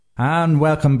And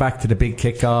welcome back to the Big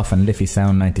Kickoff on Liffey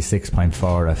Sound 96.4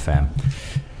 FM.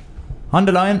 On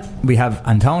the line we have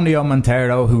Antonio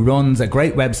Montero, who runs a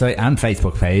great website and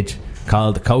Facebook page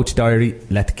called Coach Diary,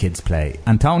 Let the Kids Play.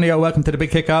 Antonio, welcome to the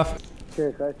Big Kickoff.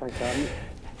 Cheers guys, thanks for having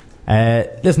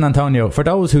me. Listen, Antonio, for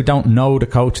those who don't know the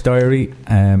Coach Diary,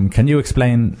 can you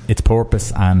explain its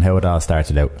purpose and how it all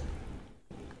started out?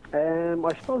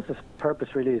 I suppose the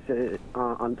purpose really is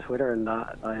on Twitter, and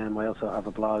that I also have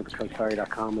a blog,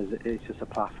 coachdiary.com. It's just a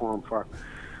platform for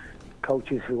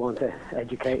coaches who want to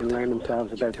educate and learn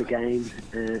themselves about the game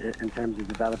in terms of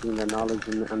developing their knowledge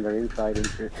and their insight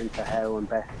into how and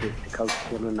best to coach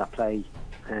children that play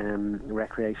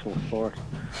recreational sport.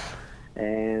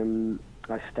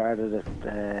 I started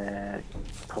it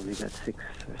probably about 6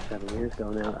 or 7 years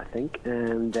ago now, I think,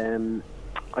 and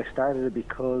I started it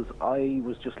because I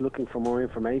was just looking for more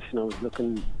information. I was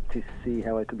looking to see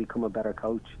how I could become a better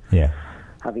coach. Yeah.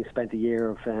 Having spent a year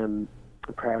of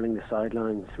prowling the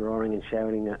sidelines, roaring and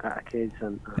shouting at kids,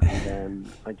 and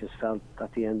I just felt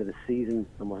at the end of the season,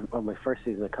 on my first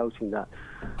season of coaching, that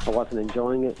I wasn't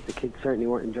enjoying it. The kids certainly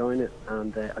weren't enjoying it,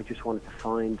 and I just wanted to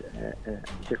find a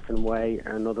different way,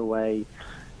 or another way,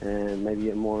 maybe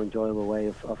a more enjoyable way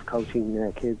of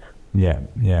coaching kids. Yeah,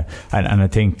 and I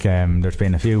think there's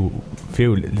been a few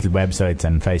little websites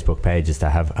and Facebook pages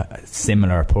that have a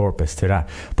similar purpose to that.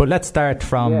 But let's start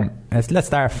from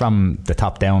the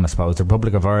top down, I suppose. The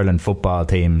Republic of Ireland football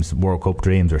team's World Cup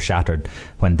dreams were shattered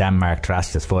when Denmark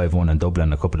thrashed us 5-1 in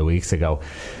Dublin a couple of weeks ago.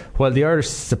 While the Irish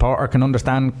supporter can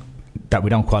understand that we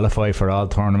don't qualify for all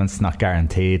tournaments, not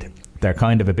guaranteed, they're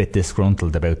kind of a bit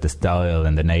disgruntled about the style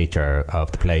and the nature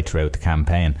of the play throughout the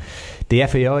campaign. The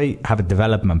FAI have a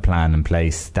development plan in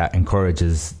place that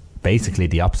encourages basically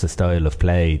the opposite style of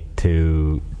play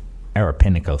to our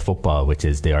pinnacle football, which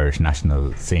is the Irish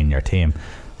national senior team.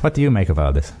 What do you make of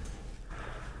all this?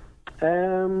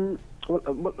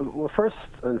 Well, first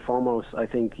and foremost, I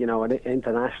think, at an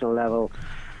international level,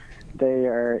 they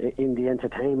are in the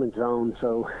entertainment zone,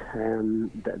 so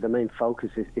the main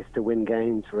focus is to win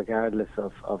games regardless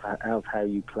of how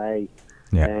you play.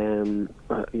 Yeah.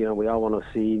 We all want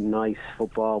to see nice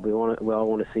football. We all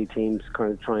want to see teams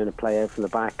kind of trying to play out from the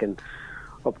back and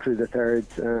up through the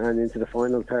thirds and into the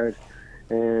final third.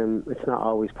 It's not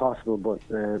always possible, but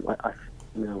I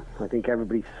think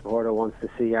every supporter wants to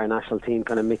see our national team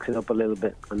kind of mix it up a little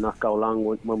bit and not go long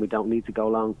when we don't need to go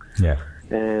long. Yeah.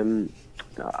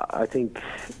 I think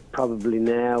probably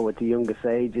now at the youngest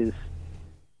ages,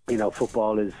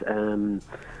 football is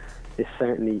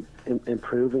certainly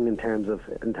improving in terms of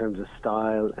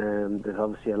style. There's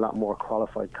obviously a lot more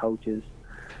qualified coaches,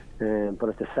 but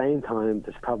at the same time,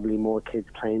 there's probably more kids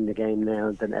playing the game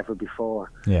now than ever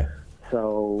before. Yeah.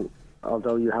 So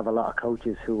although you have a lot of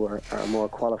coaches who are more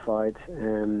qualified,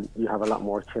 you have a lot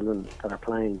more children that are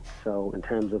playing. So in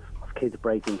terms of kids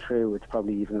breaking through, it's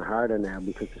probably even harder now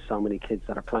because there's so many kids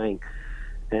that are playing.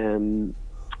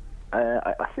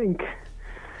 I think,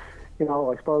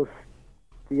 I suppose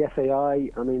the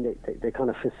FAI, they kind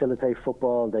of facilitate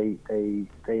football. They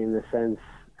in a sense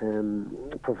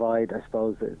provide, I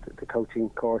suppose, the coaching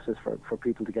courses for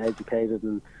people to get educated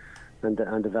and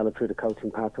develop through the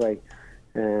coaching pathway.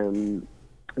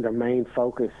 Their main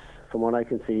focus, from what I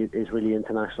can see, is really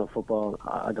international football.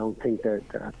 I don't think they're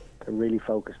really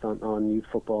focused on youth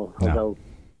football, no.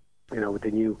 Although, with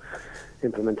the new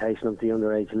implementation of the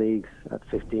underage leagues at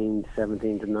 15,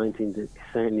 17 to 19, it's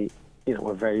certainly,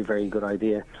 a very, very good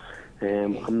idea.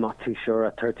 I'm not too sure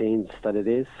at 13s that it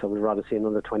is, so we'd rather see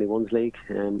another 21s league.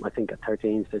 I think at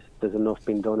 13s there's enough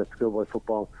being done at schoolboy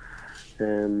football.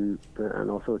 And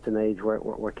also it's an age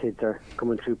where kids are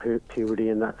coming through puberty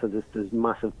and that, so there's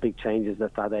massive big changes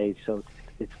at that age. So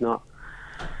it's not,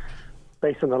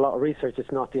 based on a lot of research,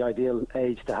 it's not the ideal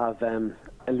age to have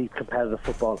elite competitive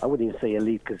football. I wouldn't even say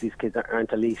elite because these kids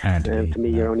aren't elite. To me,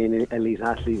 you're only an elite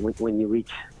athlete when you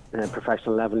reach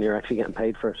professional level and you're actually getting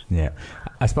paid for it. Yeah,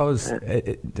 I suppose,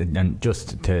 and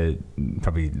just to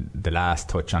probably the last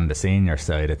touch on the senior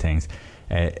side of things,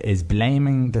 is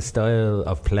blaming the style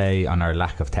of play on our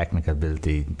lack of technical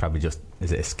ability probably just,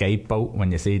 is it a scapegoat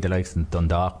when you see the likes of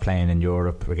Dundalk playing in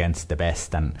Europe against the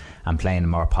best and playing a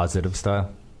more positive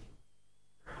style?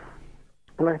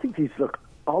 Well, I think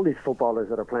all these footballers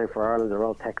that are playing for Ireland are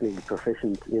all technically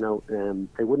proficient.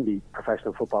 They wouldn't be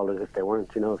professional footballers if they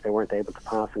weren't. If they weren't able to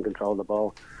pass and control the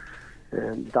ball,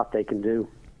 that they can do.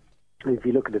 And if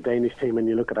you look at the Danish team and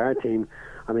you look at our team,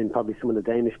 probably some of the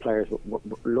Danish players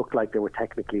looked like they were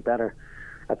technically better.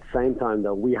 At the same time,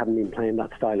 though, we haven't been playing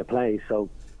that style of play. So,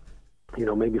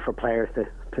 maybe for players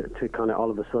to kind of all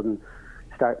of a sudden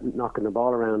start knocking the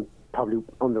ball around probably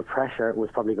under pressure, it was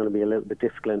probably going to be a little bit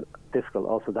difficult.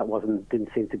 Also, didn't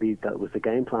seem to be that was the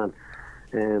game plan.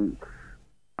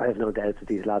 I have no doubt that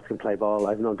these lads can play ball.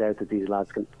 I have no doubt that these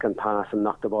lads can pass and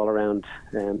knock the ball around.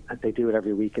 They do it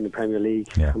every week in the Premier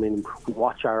League. Yeah. I mean,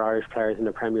 watch our Irish players in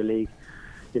the Premier League.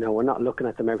 You know, we're not looking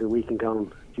at them every week and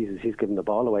going, Jesus, he's giving the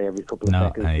ball away every couple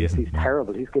of seconds. He's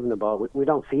terrible. He's giving the ball. We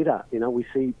don't see that. You know, we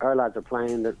see our lads are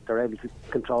playing. They're able to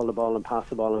control the ball and pass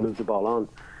the ball and move the ball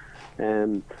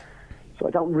on. So I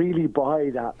don't really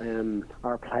buy that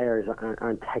our players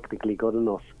aren't technically good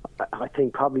enough. I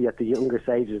think probably at the younger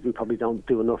stages we probably don't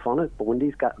do enough on it. But when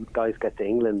these guys get to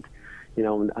England, you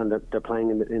know, and they're playing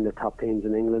in the top teams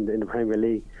in England in the Premier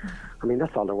League, I mean,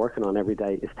 that's all they're working on every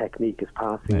day: is technique, is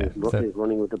passing, is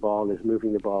running with the ball, is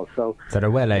moving the ball. So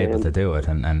they're well able to do it,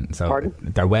 and so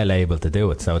they're well able to do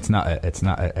it. So it's not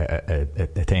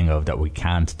a thing of that we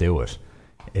can't do it.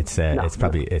 It's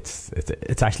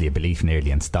actually a belief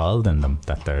nearly installed in them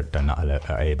that they're not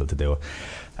able to do it.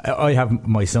 I have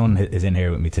my son is in here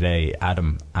with me today,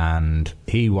 Adam, and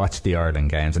he watched the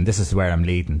Ireland games, and this is where I'm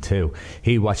leading to.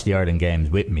 He watched the Ireland games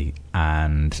with me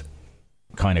and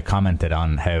kind of commented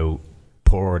on how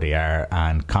poor they are,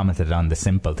 and commented on the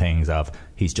simple things of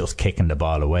he's just kicking the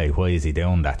ball away. Why is he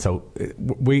doing that? So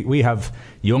we have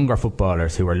younger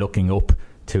footballers who are looking up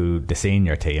to the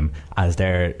senior team as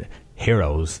their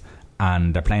heroes,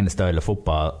 and they're playing the style of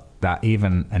football that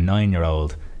even a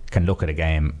 9-year-old can look at a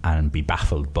game and be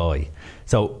baffled by.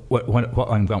 So what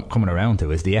I'm coming around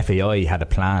to is the FAI had a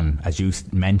plan, as you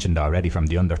mentioned already, from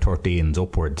the under-13s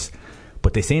upwards,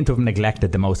 but they seem to have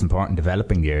neglected the most important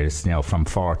developing years, you know, from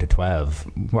 4 to 12.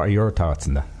 What are your thoughts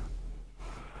on that?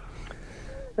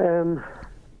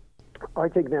 I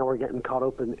think now we're getting caught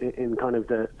up in kind of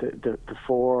the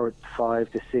 4,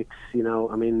 5 to 6. You know,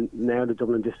 I mean, now the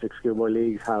Dublin District Schoolboy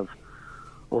Leagues have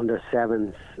under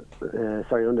 6s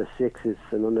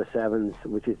and under 7s,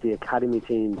 which is the academy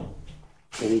teams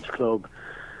in each club,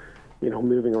 you know,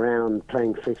 moving around,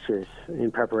 playing fixtures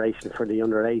in preparation for the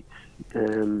under 8s.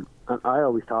 And I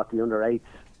always thought the under 8s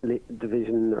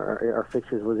division or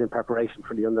fixtures was in preparation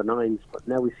for the under 9s, but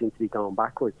now we seem to be going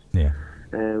backwards. Yeah.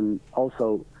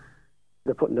 Also,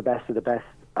 they're putting the best of the best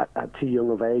at too young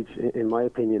of age, in my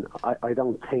opinion. I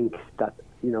don't think that,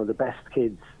 you know, the best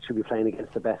kids should be playing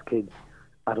against the best kids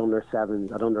at under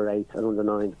 7s, at under 8s, at under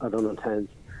 9s, at under 10s.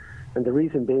 And the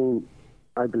reason being,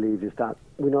 I believe, is that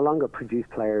we no longer produce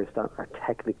players that are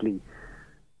technically,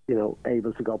 you know,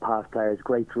 able to go past players,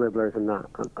 great dribblers and that.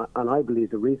 And I believe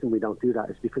the reason we don't do that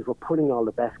is because we're putting all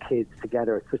the best kids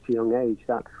together at such a young age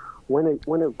that when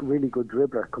a really good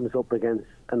dribbler comes up against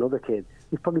another kid,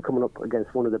 he's probably coming up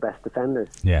against one of the best defenders.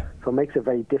 Yeah. So it makes it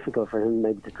very difficult for him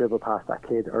maybe to dribble past that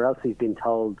kid, or else he's been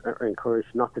told or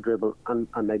encouraged not to dribble and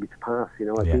maybe to pass. You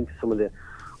know, I've been to some of the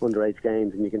underage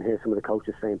games and you can hear some of the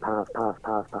coaches saying pass.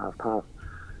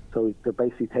 So they're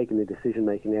basically taking the decision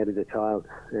making out of the child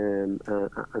and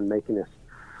making it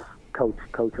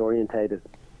coach orientated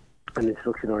and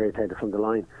instruction orientated from the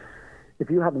line. If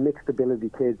you have mixed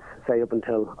ability kids, say up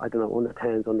until, I don't know, under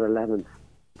 10s, under 11s,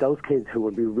 those kids who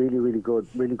would be really, really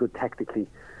good technically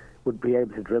would be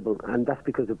able to dribble, and that's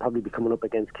because they'd probably be coming up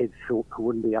against kids who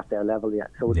wouldn't be at their level yet.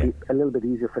 So it'd be a little bit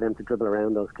easier for them to dribble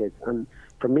around those kids. And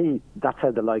for me, that's how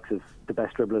the likes of the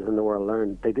best dribblers in the world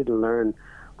learned. They didn't learn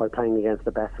by playing against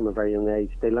the best from a very young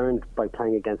age. They learned by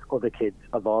playing against other kids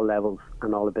of all levels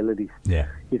and all abilities,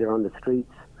 either on the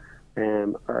streets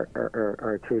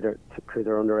or through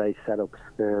their underage setups.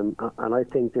 And I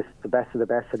think the best of the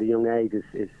best at a young age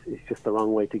is just the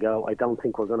wrong way to go. I don't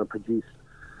think we're going to produce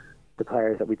the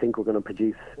players that we think we're going to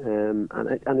produce. And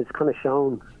it's kind of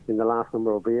shown in the last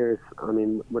number of years. I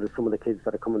mean, with some of the kids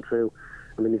that are coming through.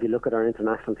 I mean, if you look at our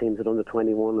international teams at under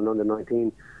 21 and under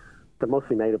 19, they're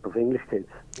mostly made up of English kids.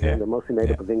 Yeah. They're mostly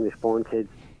made up of English-born kids.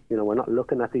 You know, we're not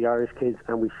looking at the Irish kids,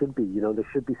 and we should be. You know, there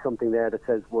should be something there that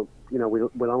says, well, you know,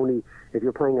 we'll only, if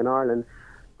you're playing in Ireland,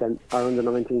 then our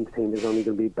under-19s team is only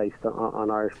going to be based on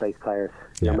Irish-based players.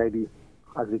 You know, maybe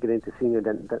as we get into senior,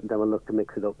 then we'll look to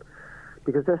mix it up.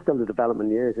 Because they're still the development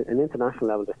years. At an international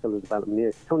level, they're still the development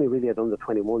years. It's only really at under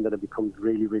 21 that it becomes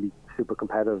really, really super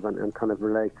competitive and kind of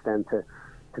relates then to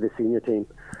the senior team.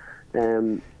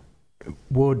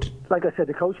 Like I said,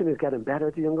 the coaching is getting better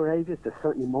at the younger ages. There's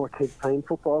certainly more kids playing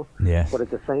football. Yes. But at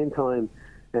the same time,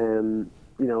 you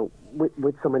know,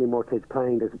 with so many more kids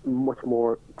playing, there's much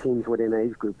more teams within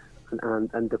age groups,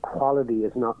 and the quality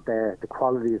is not there. The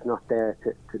quality is not there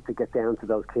to get down to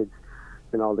those kids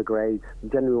in all the grades.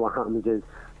 Generally, what happens is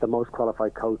the most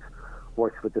qualified coach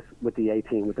works with the A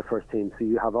team, with the first team. So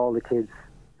you have all the kids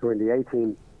who are in the A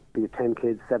team, be it 10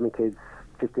 kids, 7 kids,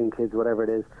 15 kids, whatever it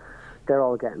is. they're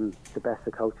all getting the best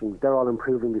of coaching. They're all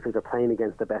improving because they're playing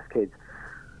against the best kids.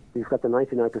 You've got the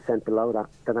 99% below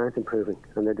that aren't improving,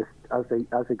 and they're just as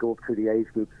they go up through the age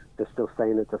groups, they're still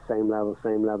staying at the same level,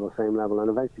 and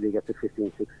eventually they get to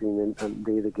 15, 16, and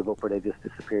they either give up or they just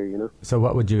disappear. You know. So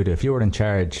what would you do if you were in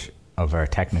charge of our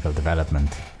technical development?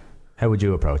 How would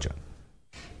you approach it?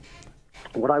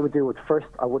 What I would do is, first,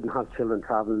 I wouldn't have children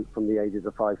travelling from the ages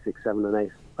of 5, 6, 7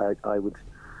 and 8. I would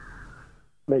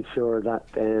make sure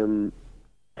that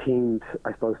team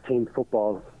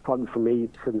football, probably for me,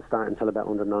 shouldn't start until about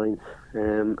under 9s.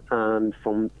 And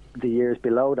from the years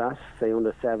below that, say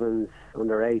under 7s,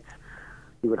 under 8s,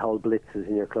 you would hold blitzes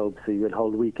in your club. So you would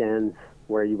hold weekends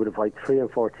where you would invite 3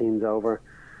 and 4 teams over.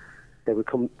 They would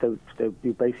come.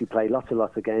 You basically play lots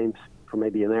of games for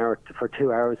maybe an hour, for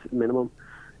 2 hours minimum.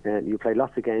 And you play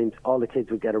lots of games. All the kids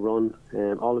would get a run,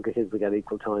 and all the kids would get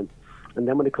equal time. And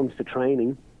then when it comes to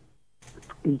training,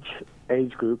 each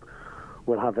age group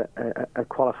will have a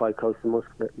qualified coach, the most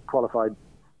qualified,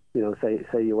 say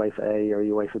UEFA A or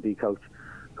UEFA B coach,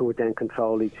 who would then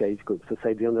control each age group. So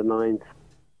say the under 9s,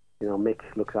 Mick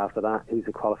looks after that. He's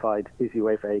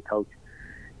UEFA A coach.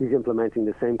 He's implementing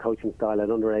the same coaching style at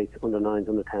under 8s, under 9s,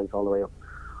 under 10s, all the way up.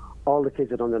 All the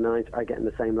kids at under 9s are getting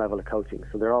the same level of coaching.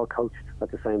 So they're all coached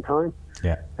at the same time,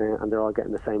 and they're all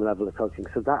getting the same level of coaching.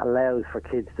 So that allows for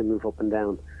kids to move up and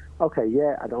down. Okay,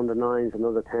 at under 9s and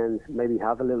under 10s, maybe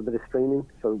have a little bit of streaming,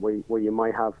 so where you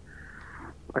might have,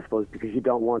 I suppose, because you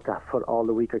don't want to put all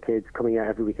the weaker kids coming out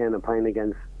every weekend and playing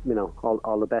against,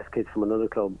 all the best kids from another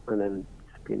club, and then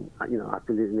being,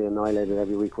 absolutely annihilated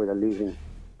every week where they're losing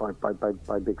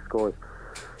by big scores.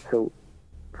 So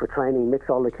for training, mix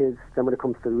all the kids. Then when it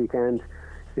comes to the weekend,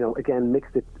 again, mix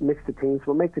the teams,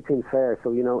 but make the teams fair. So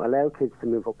allow kids to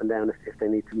move up and down if they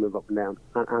need to move up and down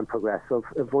and progress. So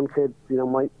if one kid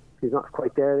he's not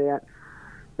quite there yet,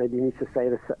 maybe he needs to stay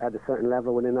at a certain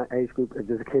level within that age group. If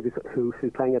there's a kid who's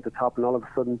playing at the top and all of a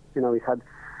sudden he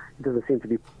doesn't seem to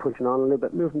be pushing on a little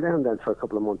bit, move him down then for a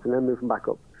couple of months and then move him back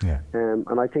up.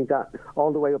 And I think that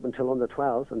all the way up until under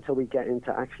 12s, until we get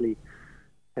into actually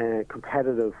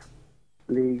competitive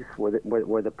leagues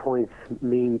where the points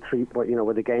mean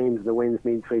where the games and the wins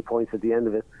mean 3 points at the end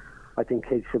of it, I think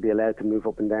kids should be allowed to move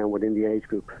up and down within the age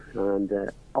group, and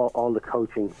all the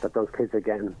coaching that those kids are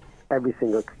getting, every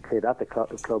single kid at the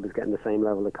club is getting the same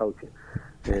level of coaching.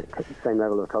 The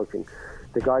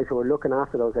guys who are looking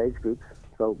after those age groups,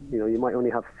 so you might only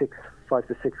have 5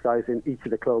 to 6 guys in each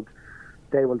of the clubs.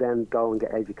 They will then go and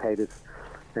get educated.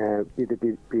 Either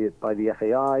be it by the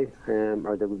FAI,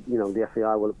 or the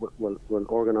FAI will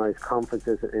organise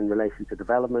conferences in relation to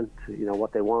development,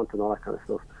 what they want and all that kind of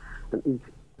stuff. And each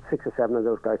 6 or 7 of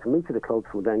those guys from each of the clubs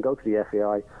will then go to the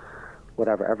FAI,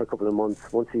 every couple of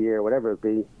months, once a year, whatever it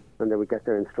be, and they would get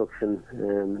their instruction,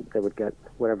 and they would get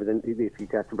whatever they need to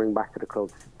get to bring back to the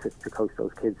clubs to coach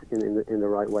those kids in the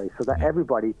right way, so that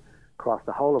everybody across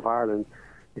the whole of Ireland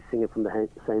is singing from the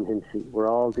same hymn sheet. We're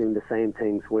all doing the same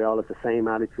things. We all have the same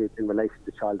attitude in relation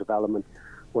to child development,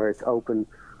 where it's open,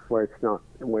 where it's not,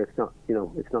 it's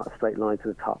not a straight line to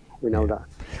the top. We know that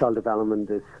child development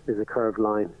is a curved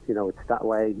line. It's that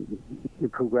way. You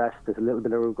progress. There's a little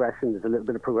bit of regression. There's a little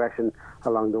bit of progression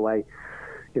along the way.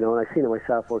 And I've seen it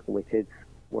myself working with kids,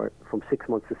 where from 6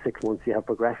 months to 6 months you have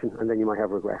progression, and then you might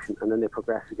have regression, and then they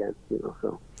progress again.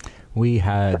 So. We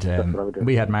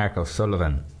had Mark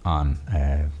O'Sullivan on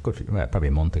probably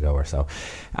a month ago or so,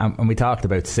 and we talked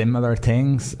about similar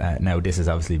things. Now this is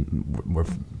obviously, we're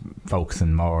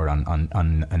focusing more on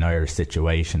an Irish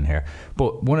situation here,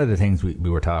 but one of the things we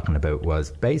were talking about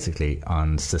was basically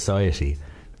on society,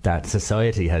 that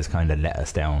society has kind of let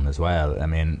us down as well. I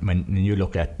mean, when you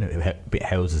look at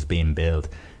houses being built,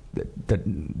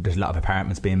 there's a lot of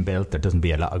apartments being built. There doesn't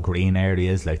be a lot of green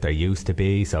areas like there used to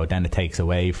be, so then it takes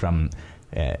away from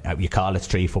you call it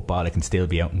street football, it can still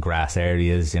be out in grass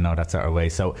areas, that sort of way.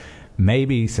 So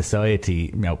maybe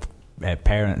society,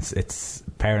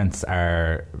 parents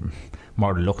are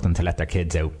more reluctant to let their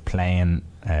kids out playing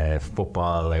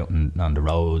football out on the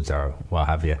roads or what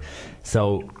have you.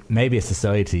 So maybe as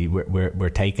society we're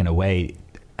taking away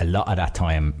a lot of that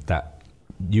time that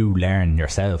you learn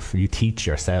yourself, you teach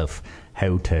yourself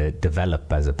how to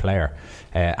develop as a player.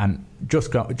 And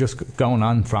just going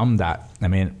on from that, I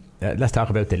mean, let's talk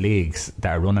about the leagues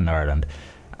that are run in Ireland.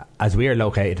 As we are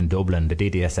located in Dublin, the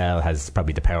DDSL has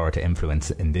probably the power to influence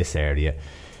in this area.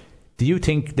 Do you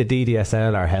think the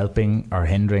DDSL are helping or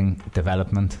hindering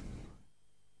development?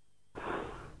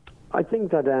 I think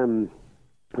that in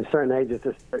certain ages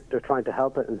they're trying to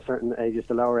help it, in certain ages,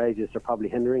 the lower ages, they're probably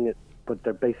hindering it, but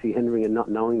they're basically hindering it not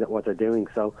knowing that what they're doing.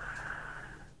 So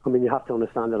I mean, you have to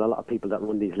understand that a lot of people that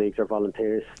run these leagues are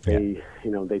volunteers. They,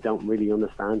 they don't really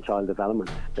understand child development.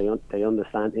 They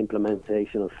understand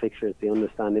implementation of fixtures. They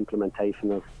understand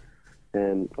implementation of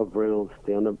rules.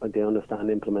 They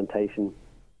understand implementation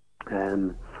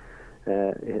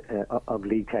of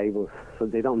league tables. So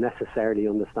they don't necessarily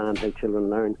understand how children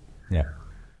learn. Yeah.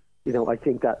 I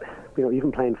think that,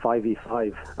 even playing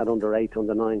 5v5 at under 8,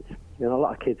 under 9, a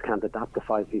lot of kids can't adapt to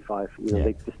 5v5.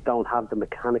 They just don't have the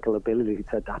mechanical ability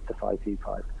to adapt to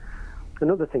 5v5.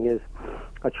 Another thing is,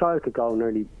 a child could go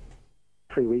nearly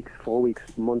 3 weeks, 4 weeks,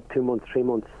 month, 2 months, 3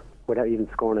 months without even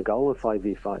scoring a goal in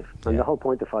 5v5. And the whole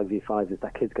point of 5v5 is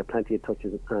that kids get plenty of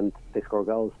touches and they score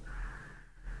goals.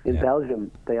 In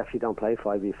Belgium, they actually don't play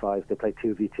 5v5, they play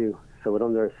 2v2. So with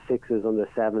under 6s, under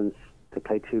 7s, they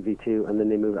play 2v2, and then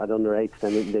they move at under 8s,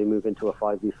 then they move into a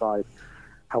 5v5.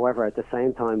 However, at the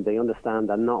same time, they understand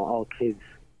that not all kids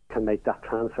can make that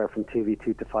transfer from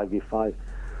 2v2 to 5v5.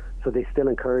 So they still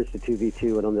encourage the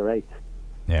 2v2 at under 8s.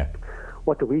 Yeah.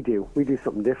 What do? We do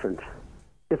something different.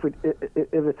 If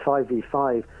it's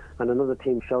 5v5 and another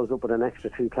team shows up with an extra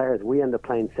 2 players, we end up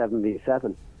playing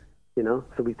 7v7.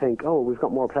 So we think, we've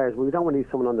got more players, but we don't want to leave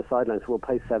someone on the sidelines, so we'll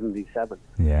play 7v7.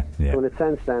 Yeah. So in a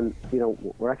sense, then,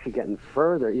 we're actually getting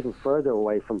even further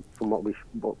away from what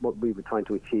we were trying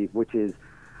to achieve, which is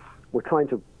we're trying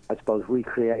to, I suppose,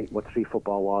 recreate what street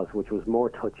football was, which was more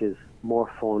touches,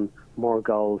 more fun, more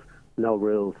goals, no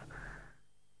rules.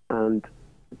 And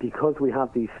because we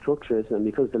have these structures, and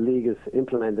because the league is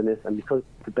implementing this, and because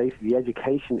basically the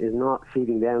education is not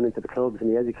feeding down into the clubs, and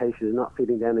the education is not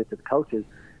feeding down into the coaches,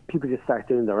 people just start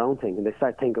doing their own thing, and they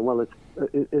start thinking, well,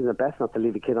 isn't it best not to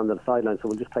leave a kid on the sideline, so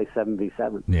we'll just play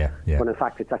 7v7. Yeah. When in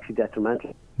fact it's actually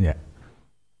detrimental. Yeah.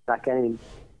 That game,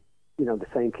 the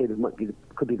same kid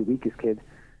could be the weakest kid.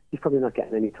 He's probably not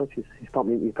getting any touches. He's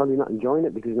probably not enjoying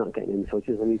it because he's not getting any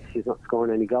touches, and he's not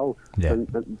scoring any goals. Yeah.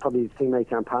 And probably his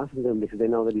teammates aren't passing to him because they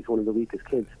know that he's one of the weakest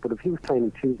kids. But if he was playing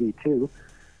in 2v2,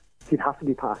 he'd have to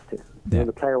be passed to. Yeah.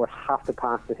 The player would have to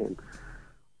pass to him.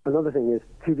 Another thing is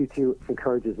 2v2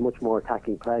 encourages much more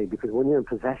attacking play, because when you're in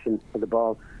possession of the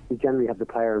ball, you generally have the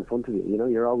player in front of you.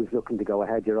 You're always looking to go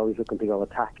ahead, you're always looking to go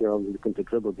attack, you're always looking to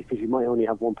dribble, because you might only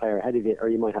have one player ahead of you, or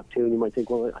you might have two, and you might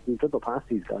think, well, I can dribble past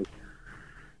these guys.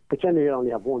 But generally you only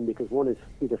have one, because one is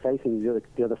either facing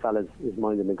the other fella is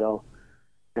minding the goal.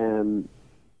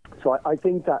 So I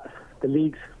think that the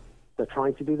leagues, they're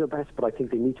trying to do their best, but I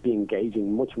think they need to be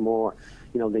engaging much more.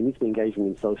 They need to be engaging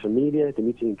in social media. They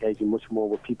need to be engaging much more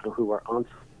with people who are on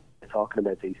talking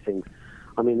about these things.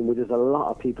 I mean, there's a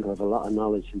lot of people who have a lot of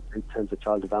knowledge in terms of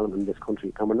child development in this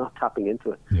country, and we're not tapping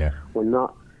into it. Yeah. We're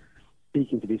not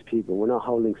speaking to these people. We're not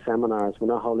holding seminars. We're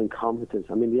not holding conferences.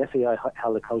 I mean, the FAI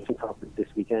held a coaching conference this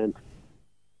weekend.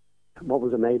 What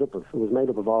was it made up of? It was made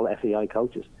up of all FAI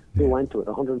coaches who went to it,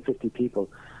 150 people.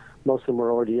 Most of them were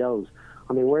RDOs.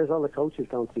 I mean, where's all the coaches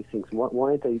going to these things? Why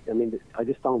aren't they? I mean, I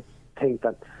just don't think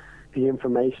that the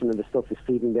information and the stuff is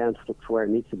feeding down to where it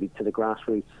needs to be, to the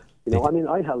grassroots. I mean,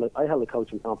 I held a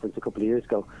coaching conference a couple of years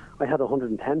ago. I had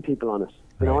 110 people on it.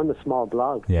 I'm a small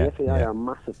blog. Yeah, the FAI are a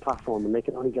massive platform, and they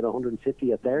can only get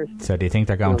 150 at theirs. So do you think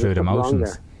they're going through the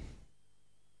motions?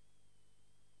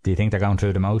 Do you think they're going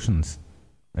through the motions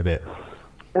a bit?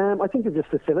 I think they're just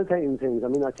facilitating things. I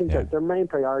mean, I think that their main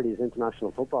priority is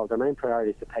international football. Their main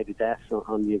priority is to pay the debts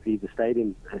on the Aviva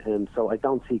Stadium. So I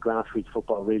don't see grassroots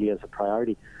football really as a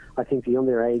priority. I think the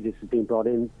underages has been brought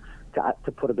in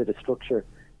to put a bit of structure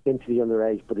into the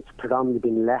underage, but it's predominantly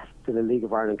been left to the League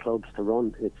of Ireland clubs to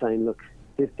run. It's saying, look,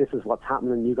 this is what's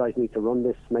happening. You guys need to run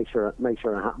this. Make sure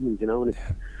it happens. And it's,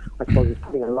 I suppose it's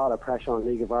putting a lot of pressure on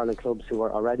League of Ireland clubs who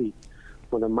are already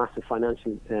under massive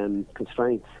financial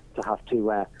constraints to have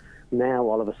to now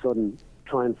all of a sudden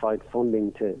try and find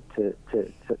funding to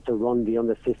run the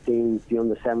under 15s, the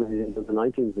under 17s, and the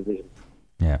 19s division.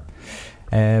 Yeah.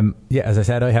 As I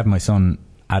said, I have my son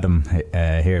Adam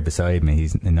here beside me.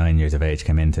 He's 9 years of age.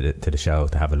 Came into the show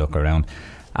to have a look around.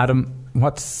 Adam,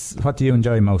 what do you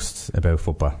enjoy most about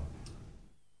football?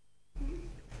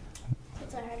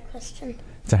 It's a hard question.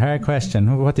 It's a hard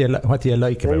question. What do you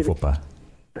like about football?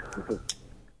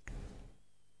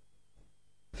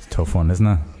 It's a tough one, isn't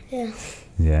it? Yeah.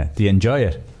 Yeah. Do you enjoy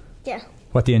it? Yeah.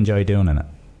 What do you enjoy doing in it?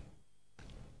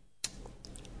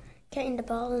 Getting the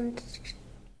ball and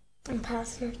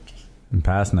passing it. And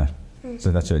passing it.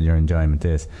 So that's what your enjoyment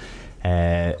is.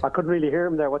 I couldn't really hear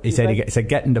him there. What he said? He said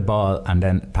getting the ball and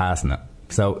then passing it.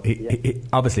 So he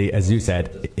obviously, as you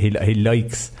said, he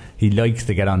likes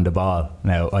to get on the ball.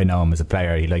 Now I know him as a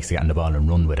player. He likes to get on the ball and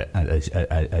run with it,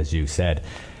 as you said.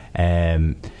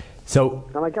 So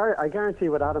and I guarantee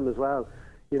with Adam as well.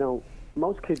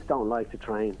 most kids don't like to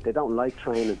train. They don't like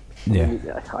training.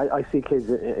 Yeah. I see kids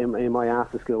in my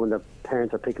after school when their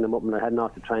parents are picking them up and they're heading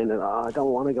off to training. Oh, I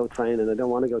don't want to go training. I don't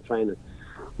want to go training.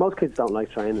 Most kids don't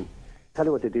like training. Tell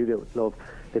you what they do love.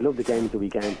 They love the game at the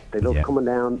weekend. They love coming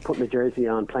down, putting the jersey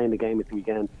on, playing the game at the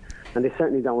weekend. And they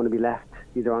certainly don't want to be left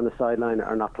either on the sideline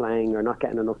or not playing or not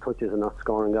getting enough touches and not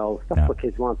scoring goals. That's what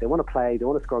kids want. They want to play. They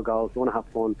want to score goals. They want to have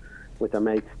fun with their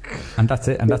mates, and that's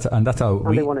it. And that's how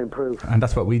they want to improve. And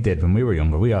that's what we did when we were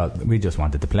younger. We just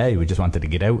wanted to play. We just wanted to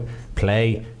get out,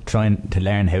 play, trying to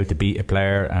learn how to beat a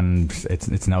player. And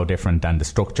it's no different than the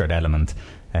structured element.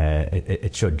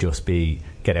 It should just be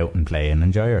get out and play and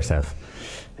enjoy yourself.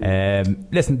 Listen,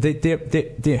 this is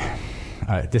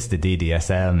the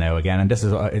DDSL now again, and this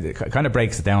is it kind of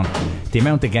breaks it down. The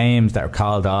amount of games that are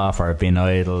called off or have been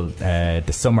idle,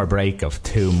 the summer break of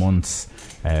 2 months,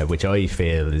 which I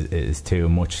feel is too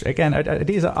much. Again, are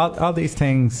these all these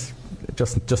things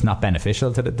just not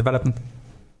beneficial to the development?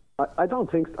 I don't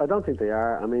think they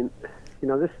are. I mean,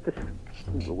 this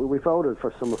we voted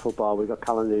for summer football. We got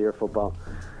calendar year football.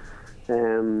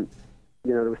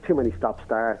 There was too many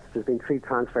stop-starts. There's been 3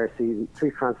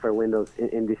 transfer windows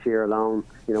in this year alone,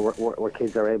 where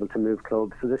kids are able to move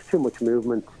clubs. So there's too much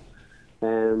movement.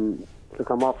 Look,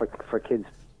 I'm all for kids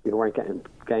who weren't getting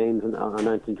games and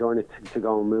aren't enjoying it to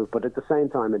go and move. But at the same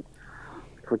time,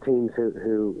 for teams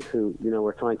who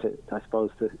were trying to, I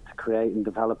suppose, to create and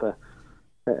develop a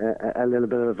little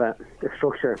bit of a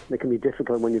structure, it can be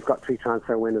difficult when you've got 3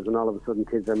 transfer windows and all of a sudden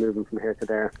kids are moving from here to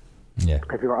there. Yeah.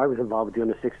 I was involved with the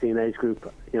under 16 age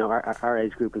group. Our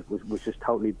age group was just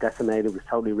totally decimated. Was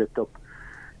totally ripped up.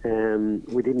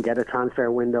 We didn't get a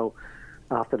transfer window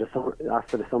after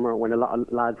the summer when a lot of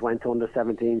lads went to under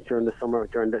 17s during the summer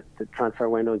during the transfer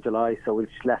window in July. So we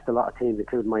just left a lot of teams,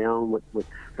 including my own, with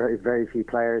very very few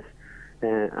players.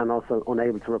 And also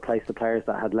unable to replace the players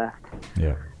that had left.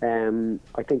 Yeah.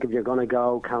 I think if you're going to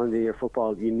go calendar year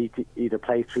football, you need to either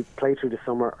play through the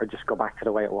summer or just go back to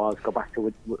the way it was. Go back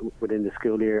to within the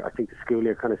school year. I think the school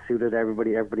year kind of suited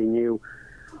everybody. Everybody knew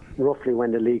roughly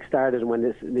when the league started and when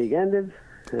this league ended.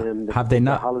 Have they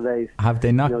not? Holidays. Have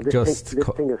they not this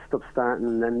thing is stuff starting,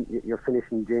 and then you're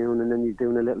finishing June, and then you're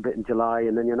doing a little bit in July,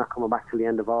 and then you're not coming back till the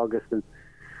end of August. And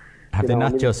have they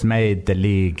not just made the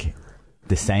league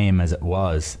the same as it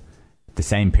was, the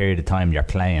same period of time you're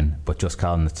playing, but just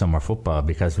calling it summer football?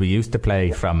 Because we used to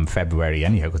play from February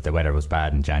anyhow, because the weather was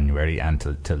bad in January and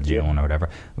till June or whatever,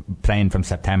 playing from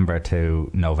September to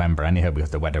November anyhow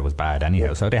because the weather was bad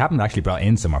anyhow. So they haven't actually brought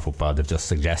in summer football. They've just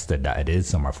suggested that it is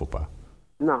summer football.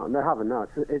 No, they haven't. No,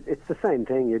 it's the same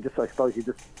thing. I suppose you're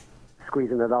just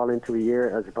squeezing it all into a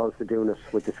year as opposed to doing it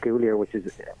with the school year, which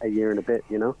is a year and a bit,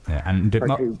 Yeah, and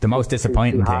the most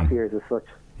disappointing thing, years as such.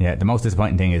 Yeah, the most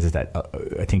disappointing thing is that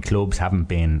I think clubs haven't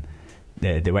been,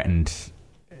 they weren't,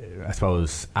 I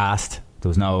suppose, asked.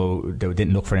 They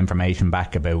didn't look for information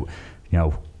back about,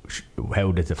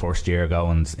 how did the first year go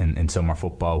in summer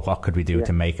football? What could we do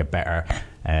to make it better?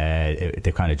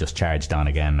 They kind of just charged on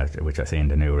again, which I see in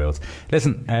the new rules.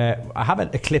 Listen, I have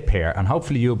a clip here, and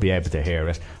hopefully you'll be able to hear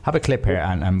it. I have a clip here,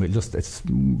 and we'll it's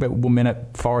about 1 minute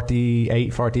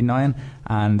 48, 49,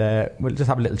 and we'll just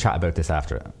have a little chat about this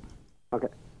after it. Okay.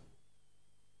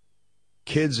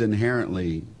 Kids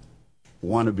inherently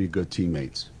want to be good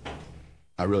teammates.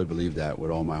 I really believe that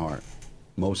with all my heart.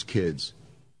 Most kids,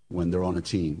 when they're on a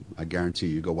team, I guarantee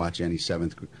you go watch any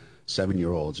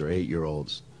 7-year-olds or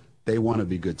 8-year-olds, they want to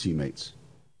be good teammates.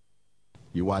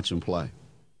 You watch them play.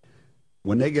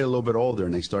 When they get a little bit older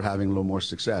and they start having a little more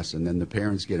success and then the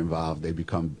parents get involved, they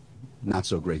become not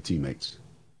so great teammates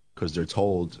because they're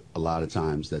told a lot of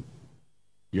times that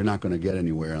you're not going to get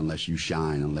anywhere unless you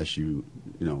shine, unless you.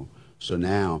 So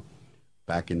now,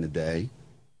 back in the day,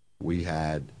 we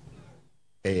had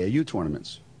AAU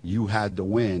tournaments. You had to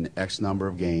win X number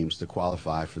of games to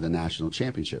qualify for the national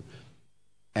championship.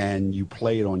 And you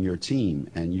played on your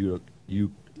team, and you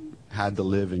had to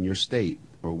live in your state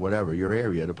or whatever, your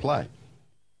area to play.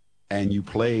 And you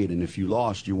played, and if you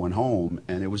lost, you went home,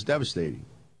 and it was devastating.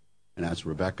 And that's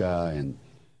Rebecca and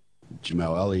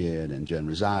Jamel Elliott and Jen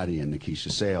Rosati and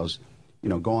Nikisha Sales,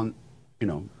 going,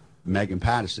 Megan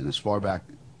Patterson, as far back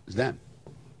as then.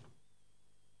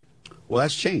 Well,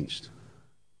 that's changed.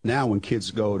 Now when kids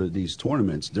go to these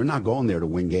tournaments, they're not going there to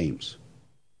win games.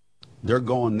 They're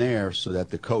going there so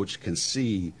that the coach can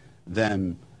see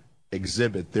them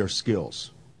exhibit their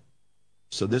skills.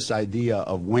 So this idea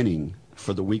of winning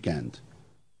for the weekend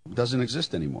doesn't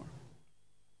exist anymore.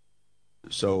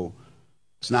 So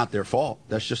it's not their fault.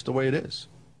 That's just the way it is.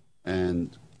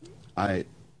 And I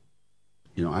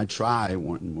try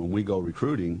when we go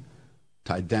recruiting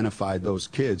to identify those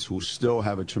kids who still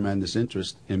have a tremendous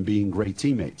interest in being great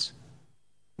teammates.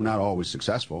 We're not always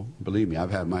successful. Believe me,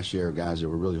 I've had my share of guys that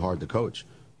were really hard to coach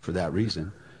for that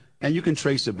reason. And you can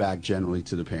trace it back generally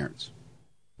to the parents.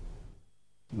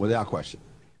 Without question.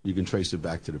 You can trace it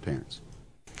back to the parents.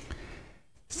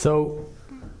 So,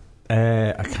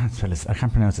 I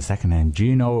can't pronounce the second name.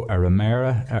 Gino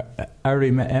Auriemma.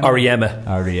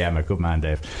 Auriemma, good man,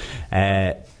 Dave.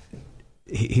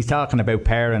 He's talking about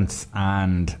parents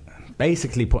and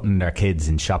basically putting their kids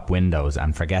in shop windows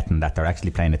and forgetting that they're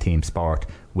actually playing a team sport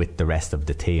with the rest of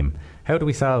the team. How do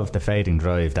we solve the fading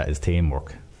drive that is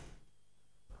teamwork?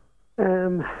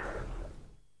 I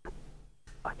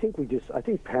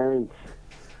think parents,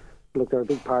 look, they're a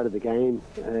big part of the game.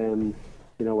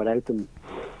 Without them,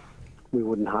 we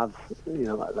wouldn't have,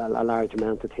 a large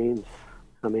amount of teams.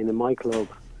 I mean, in my club,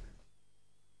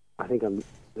 I think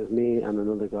there's me and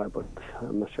another guy, but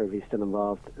I'm not sure if he's still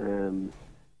involved. I'm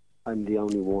the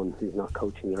only one who's not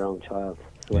coaching their own child.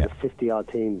 So out of 50-odd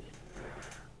teams,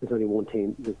 there's only one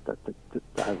team that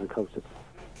has a coach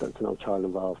that's no child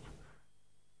involved.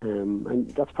 And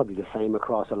that's probably the same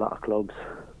across a lot of clubs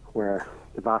where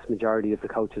the vast majority of the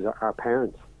coaches are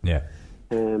parents. Yeah.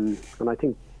 And I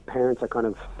think parents are kind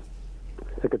of,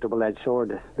 it's like a double-edged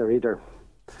sword. They're either,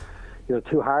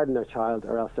 too hard on their child,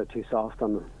 or else they're too soft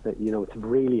on them. It's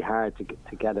really hard to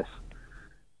get it,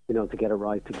 to get it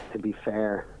right, to be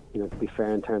fair. To be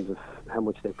fair in terms of how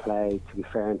much they play, to be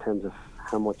fair in terms of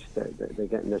how much they're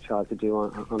getting their child to do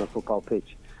on a football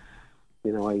pitch.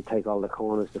 I take all the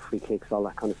corners, the free kicks, all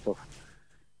that kind of stuff.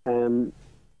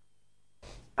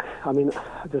 I mean,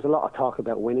 there's a lot of talk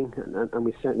about winning, and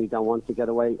we certainly don't want to get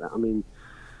away. I mean,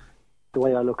 the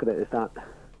way I look at it is that,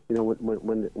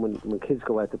 when kids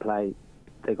go out to play,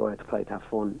 they go out to play to have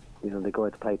fun. They go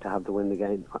out to play to have to win the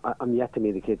game. I'm yet to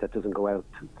meet a kid that doesn't go out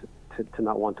to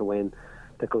not want to win,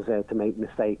 that goes out to make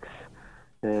mistakes,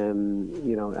 and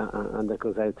that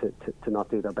goes out to not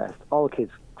do their best. All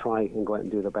kids try and go out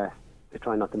and do their best. They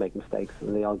try not to make mistakes,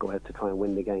 and they all go out to try and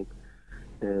win the game.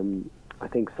 I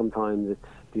think sometimes it's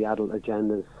the adult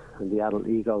agendas and the adult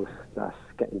egos that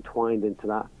get entwined into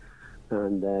that,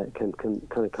 and can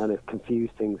kind of confuse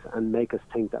things and make us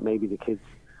think that maybe the kids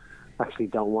actually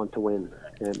don't want to win,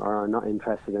 or are not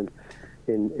interested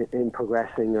in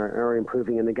progressing or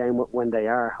improving in the game when they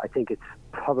are. I think it's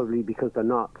probably because they're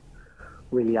not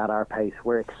really at our pace.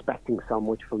 We're expecting so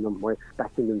much from them. We're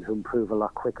expecting them to improve a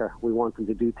lot quicker. We want them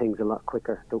to do things a lot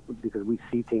quicker because we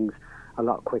see things a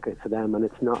lot quicker to them, and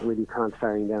it's not really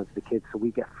transferring down to the kids. So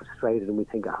we get frustrated and we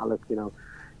think, look,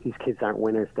 these kids aren't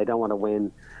winners. They don't want to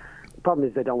win. The problem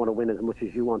is they don't want to win as much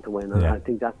as you want to win. And I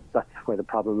think that's where the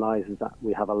problem lies, is that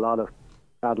we have a lot of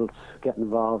adults get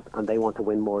involved and they want to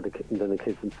win more than the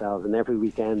kids themselves. And every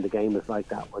weekend the game is like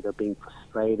that, where they're being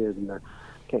frustrated and they're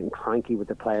getting cranky with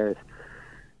the players.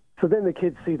 So then the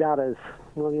kids see that as,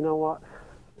 well, you know what,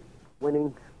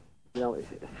 winning,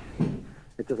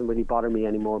 it doesn't really bother me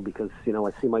anymore, because,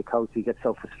 I see my coach, he gets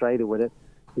so frustrated with it.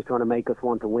 He's trying to make us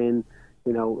want to win,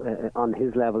 on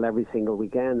his level every single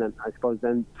weekend. And I suppose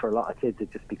then for a lot of kids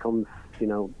it just becomes,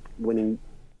 winning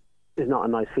is not a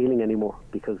nice feeling anymore,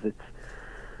 because of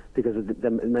the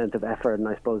amount of effort and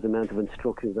I suppose the amount of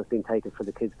instructions that's been taken for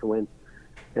the kids to win.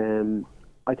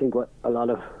 I think what a lot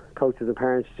of coaches and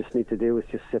parents just need to do is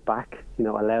just sit back,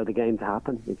 allow the game to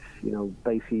happen. It's,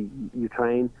 basically you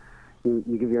train,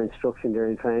 you give your instruction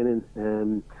during training.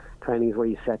 Training is where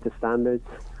you set the standards,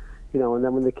 and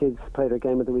then when the kids play their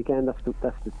game at the weekend, that's the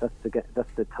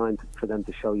time for them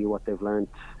to show you what they've learned,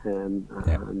 and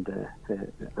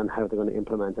how they're going to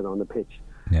implement it on the pitch.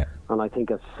 Yeah. And I think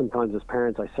sometimes as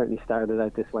parents, I certainly started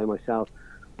out this way myself.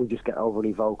 We just get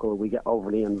overly vocal, we get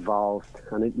overly involved,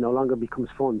 and it no longer becomes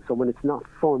fun. So when it's not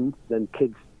fun, then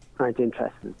kids aren't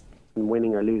interested in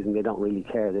winning or losing. They don't really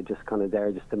care. They're just kind of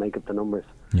there just to make up the numbers.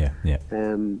 Yeah.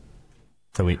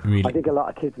 So we really, I think a lot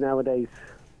of kids nowadays,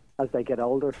 as they get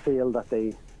older, feel that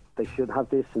they should have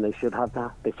this and they should have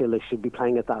that. They feel they should be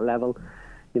playing at that level,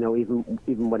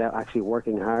 even without actually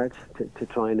working hard to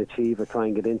try and achieve or try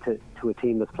and get into a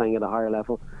team that's playing at a higher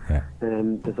level. Yeah.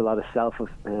 There's a lot of a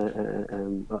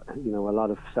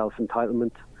lot of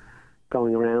self-entitlement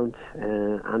going around,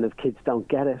 and if kids don't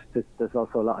get it, there's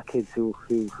also a lot of kids who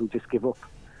just give up.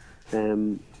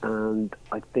 And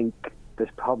I think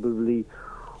there's probably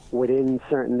within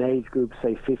certain age groups,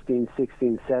 say 15,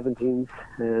 16, 17s,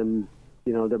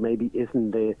 there maybe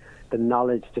isn't the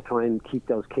knowledge to try and keep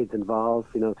those kids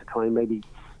involved, to try and maybe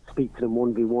speak to them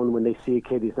 1v1 when they see a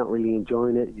kid who's not really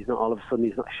enjoying it. He's not, all of a sudden,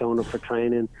 he's not showing up for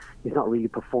training. He's not really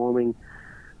performing.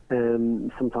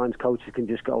 sometimes coaches can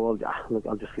just go, well, look,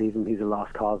 I'll just leave him. He's a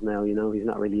lost cause now. He's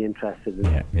not really interested.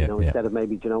 Instead of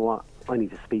maybe, do you know what? I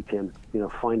need to speak to him.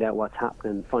 Find out what's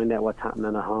happening. Find out what's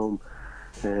happening at home.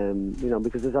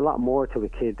 Because there's a lot more to a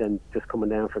kid than just coming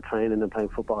down for training and playing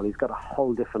football. He's got a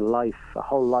whole different life, a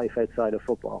whole life outside of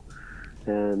football.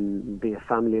 Be a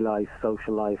family life,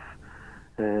 social life,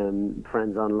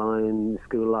 friends online,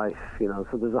 school life.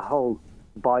 So there's a whole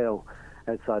bio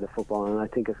outside of football, and I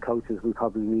think as coaches we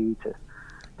probably need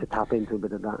to tap into a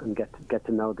bit of that and get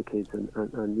to know the kids. And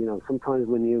sometimes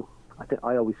when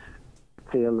I always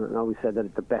feel and always said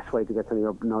that the best way to get to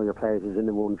know your players is in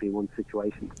a 1v1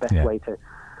 situation. The best way to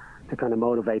kind of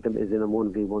motivate them is in a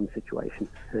 1v1 situation.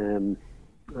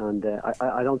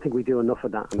 I don't think we do enough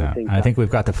of that. And I think we've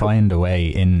got to find a way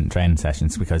in training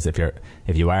sessions, because if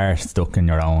you are stuck in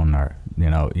your own, or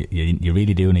you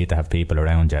really do need to have people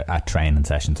around you at training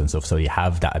sessions and stuff, so you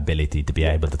have that ability to be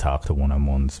able to talk to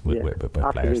one-on-ones with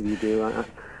players. Absolutely, you do.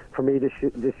 For me, this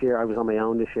year I was on my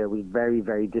own. This year it was very,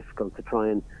 very difficult to try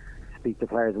and speak to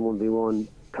players in 1v1,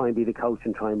 try and be the coach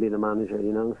and try and be the manager,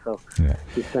 So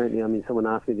certainly, someone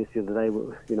asked me this the other day,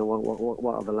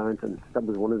 what have I learned? And that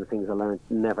was one of the things I learned: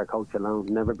 never coach alone,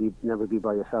 never be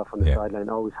by yourself on the sideline.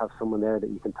 Always have someone there that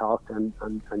you can talk to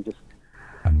and just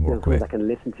work with, that can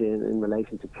listen to you in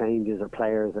relation to changes or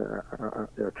players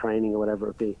or training or whatever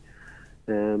it be.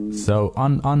 So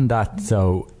on that,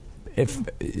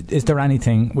 is there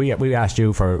anything we asked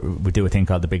you for? We do a thing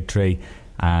called the Big Three.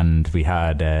 And we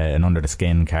had an under the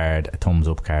skin card, a thumbs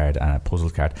up card, and a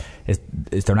puzzle card. Is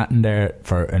there nothing there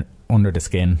for an under the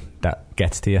skin that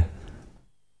gets to you?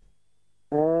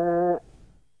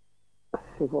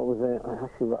 What was it?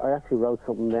 I actually wrote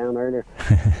something down earlier.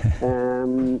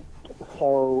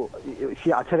 I'll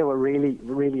tell you what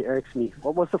really irks me.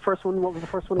 What was the first one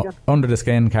again? Under the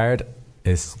skin card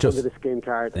is just under the skin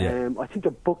card. Yeah. I think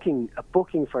a booking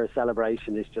for a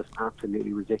celebration is just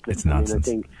absolutely ridiculous. It's nonsense.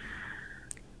 I think,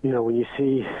 when you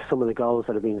see some of the goals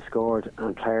that are being scored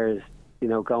and players,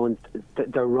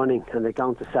 they're running and they're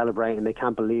going to celebrate and they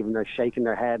can't believe, and they're shaking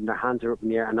their head and their hands are up in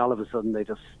the air, and all of a sudden they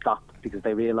just stop because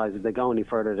they realise if they go any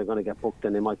further they're going to get booked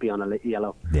and they might be on a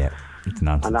yellow. Yeah, it's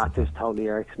nonsense. And that just totally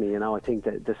irks me. I think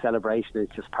that the celebration is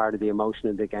just part of the emotion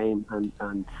of the game, and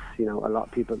a lot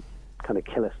of people kind of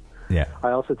kill it. Yeah.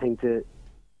 I also think that,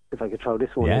 if I could throw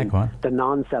this one in, the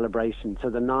non-celebration. So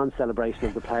the non-celebration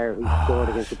of the player who scored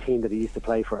against a team that he used to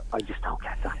play for, I just don't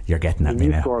get that. You're getting at me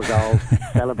now. You score a goal,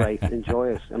 celebrate, enjoy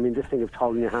it. This thing of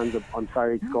holding your hands up, I'm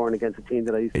sorry, scoring against a team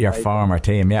that I used to play for. Your former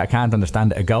team, I can't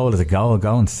understand it. A goal is a goal.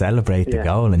 Go and celebrate the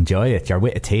goal, enjoy it. You're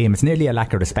with a team. It's nearly a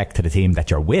lack of respect to the team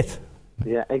that you're with.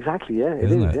 Yeah, exactly, yeah.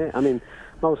 It is, yeah.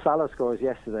 Mo Salah scores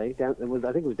yesterday. I think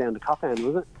it was down the top end,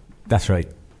 was it? That's right.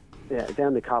 Yeah,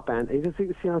 down the cop end. He just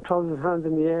throws his hands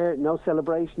in the air, no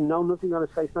celebration, no nothing on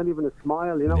his face, not even a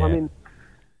smile.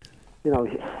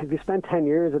 If you spent 10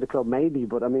 years at the club, maybe,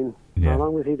 but how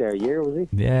long was he there? A year, was he?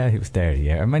 Yeah, he was there a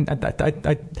year.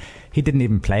 He didn't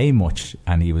even play much,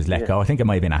 and he was let go. I think it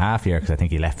might have been a half year, because I think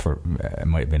he left for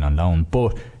might have been on loan.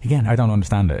 But again, I don't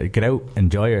understand it. Get out,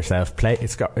 enjoy yourself, play.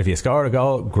 If you score a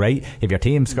goal, great. If your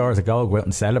team scores a goal, go out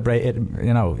and celebrate it.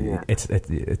 It's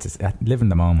live in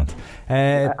the moment.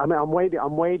 I'm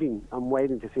waiting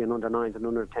to see an under 9s and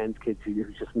under 10s kid who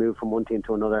just moved from one team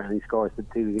to another, and he scores to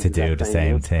do the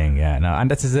same thing. Yeah, no, and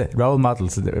this is it. Role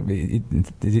models.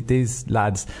 These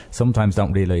lads sometimes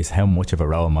don't realise how much of a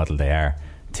role model they are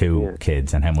to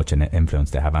kids, and how much an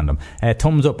influence they have on them.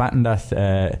 Thumbs up at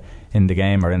that in the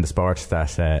game or in the sport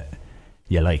that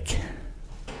you like.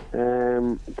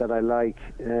 That I like.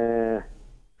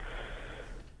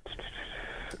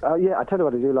 I tell you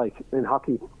what I do like in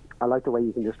hockey. I like the way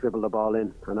you can just dribble the ball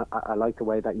in, and I like the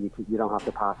way that you don't have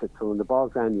to pass it. So when the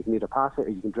ball's down, you can either pass it or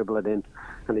you can dribble it in,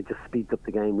 and it just speeds up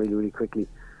the game really, really quickly.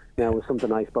 Now, it was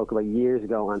something I spoke about years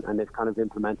ago, and it's kind of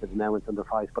implemented now into under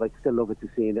 5s, but I still love it to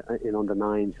see it in under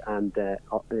 9s and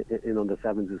in under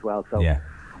 7s as well. So I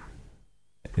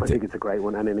think it's a great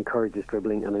one, and it encourages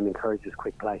dribbling and it encourages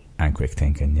quick play. And quick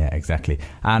thinking, yeah, exactly.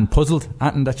 And puzzled,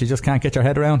 anything that you just can't get your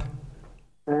head around?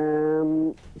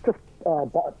 Just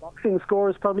boxing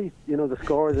scores, probably. The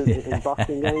scores in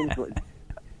boxing games.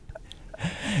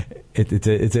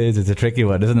 It's a tricky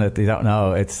one, isn't it? You don't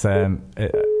know. It's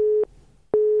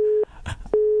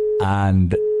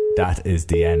and that is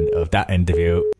the end of that interview.